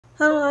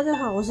Hello， 大家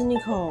好，我是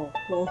Nico。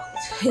我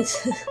这一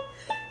次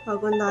要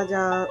跟大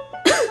家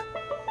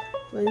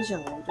分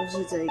享的就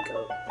是这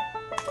个。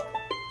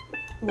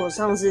我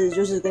上次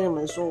就是跟你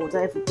们说，我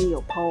在 FB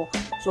有 po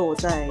说我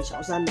在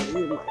小三美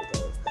日买的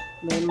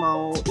眉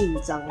毛印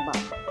章吧。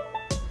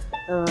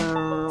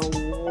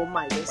我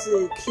买的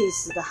是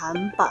Kiss 的韩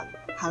版，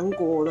韩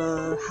国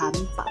的韩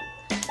版，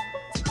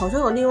好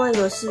像有另外一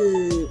个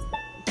是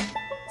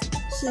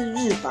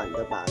日版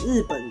的吧，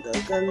日本的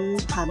跟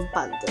韩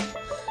版的。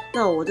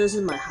那我这是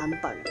买韩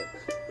版的，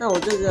那我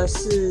这个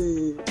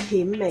是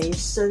平眉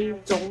深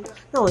中。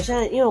那我现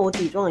在因为我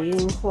底妆已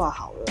经画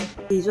好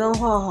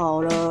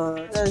了，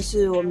但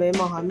是我眉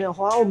毛还没有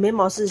画。我眉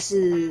毛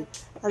是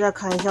大家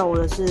看一下，我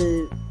的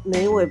是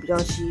眉尾比较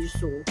稀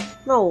疏，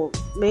那我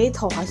眉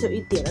头还是有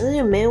一点，但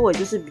是眉尾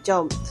就是比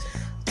较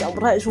长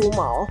不太出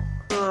毛。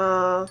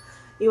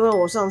因为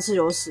我上次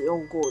有使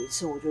用过一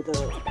次，我觉得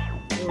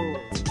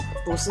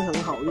不是很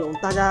好用，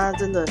大家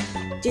真的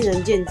见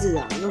仁见智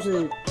啊，就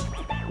是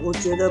我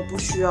觉得不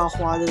需要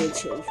花这个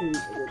钱去这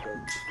个。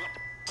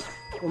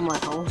我买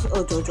好像是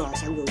299还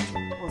是399，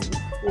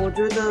我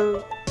觉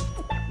得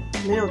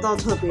没有到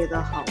特别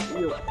的好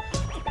用。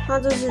它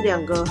这是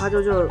两个，它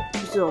就是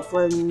有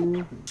分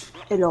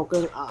L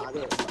跟 R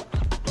的，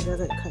大家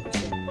可以看一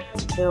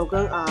下 L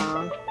跟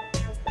R。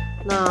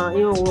那因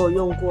为我有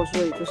用过，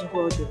所以就是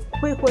会有点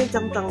灰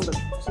脏脏的。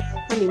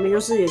它里面就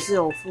是也是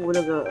有附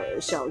那个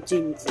小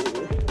镜子，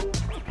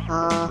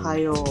它还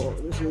有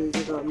就是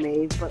这个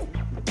眉粉。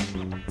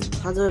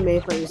它这个眉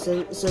粉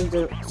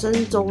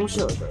深棕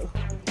色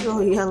的，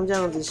又一样这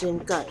样子先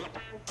盖，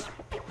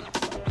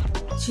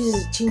其实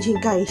轻轻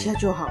盖一下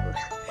就好了，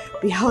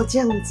不要这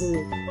样子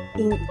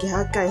给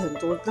它盖很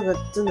多，那个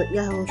真的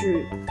压上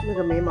去，那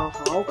个眉毛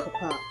好可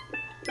怕。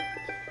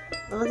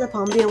然后在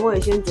旁边我也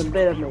先准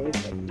备了眉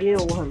粉，因为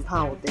我很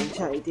怕我等一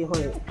下一定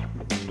会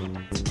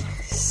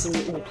失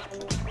误，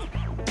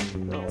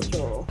然后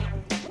就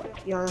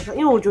压上，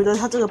因为我觉得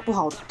它这个不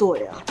好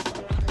对啊，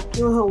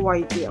因为会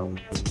歪掉。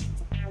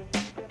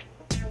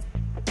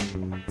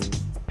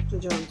就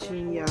这样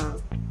轻压，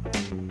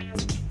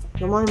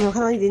有吗？你们有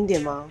看到一点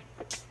点吗？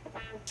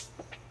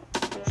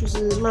就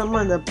是慢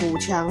慢的补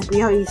强，不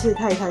要一次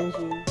太贪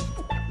心，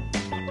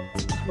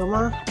有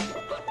吗？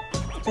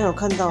这样有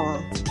看到啊？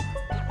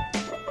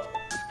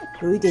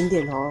有一点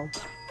点哦。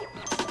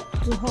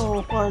之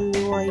后换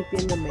另外一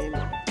边的眉毛，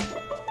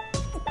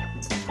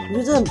我觉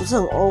得这很不是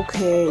很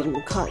OK， 你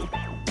们看，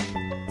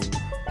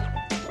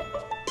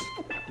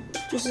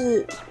就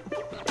是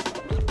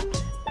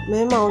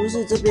眉毛就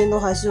是这边都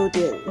还是有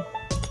点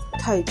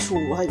太粗，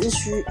还是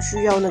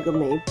需要那个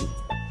眉笔。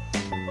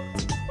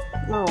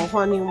那我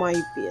换另外一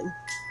边，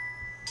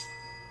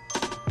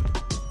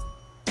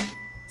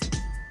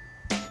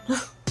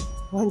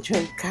完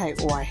全盖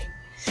歪，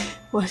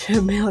完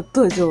全没有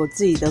对着我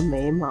自己的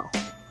眉毛。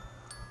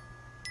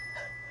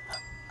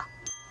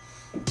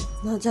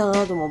那这样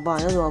要怎么办？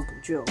要怎么补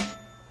救？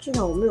幸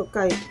好我没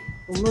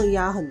有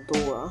压很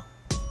多啊，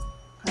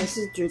还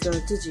是觉得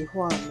自己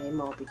画眉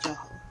毛比较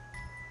好。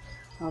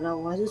好了，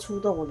我还是出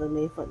动我的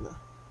眉粉了，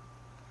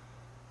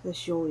再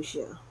修一下。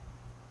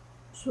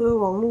所以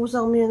网络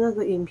上面那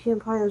个影片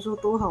拍的时候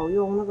多好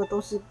用，那个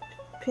都是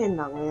骗人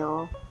的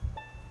哦。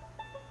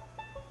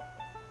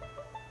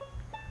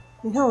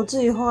你看我自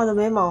己画的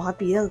眉毛还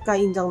比那个盖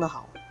印章的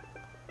好，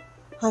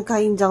它盖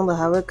印章的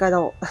还会盖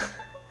到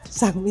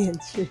上面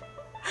去，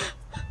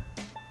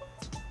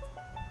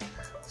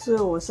所以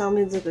我上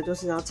面这个就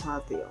是要擦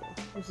掉，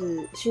就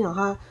是幸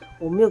好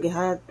我没有给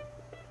它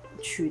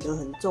取得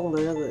很重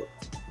的那个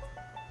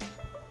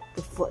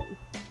粉，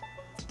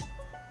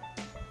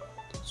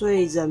所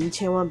以人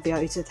千万不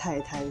要一次太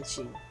贪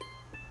心。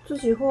自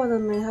己画的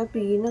眉还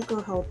比那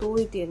个好多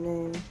一点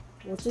呢，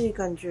我自己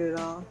感觉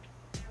啦。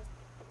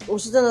我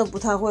是真的不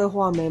太会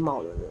画眉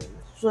毛的人，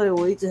所以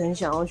我一直很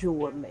想要去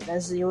纹眉，但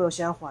是因为我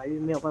现在怀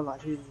孕，没有办法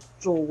去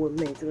做纹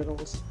眉这个东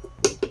西，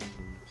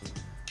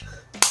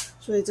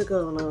所以这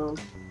个呢，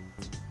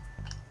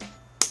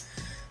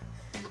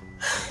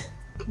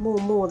默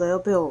默的又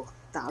被我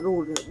打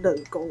入了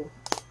冷宫。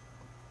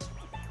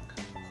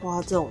花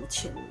这种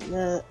钱，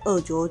那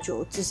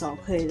299至少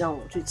可以让我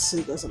去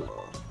吃个什么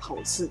好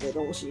吃的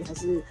东西，还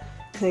是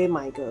可以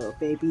买个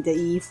baby 的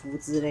衣服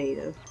之类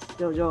的，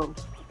就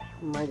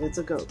买个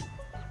这个，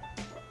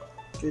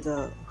觉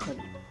得很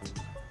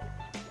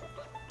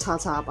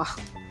差吧。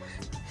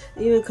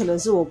因为可能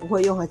是我不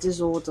会用，还是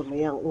说我怎么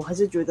样，我还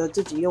是觉得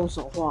自己用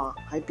手画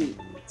还比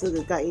这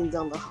个盖印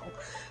章的好。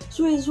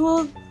所以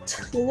说，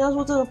人家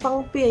说这个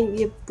方便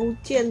也不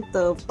见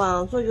得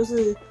吧，所以就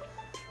是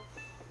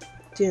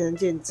见仁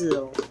见智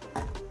哦。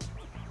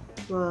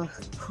那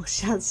我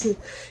下次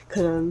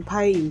可能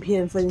拍影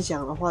片分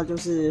享的话，就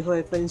是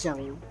会分享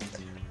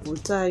我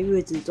在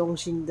月子中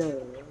心的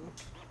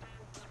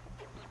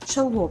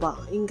生活吧，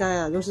应该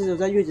啊，就是有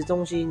在月子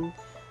中心，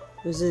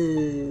就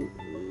是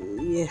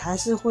也还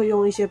是会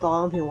用一些保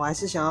养品，我还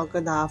是想要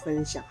跟大家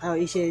分享，还有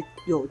一些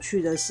有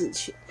趣的事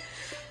情。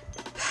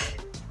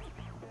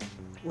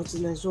我只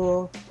能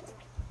说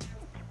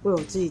为我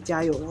自己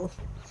加油咯。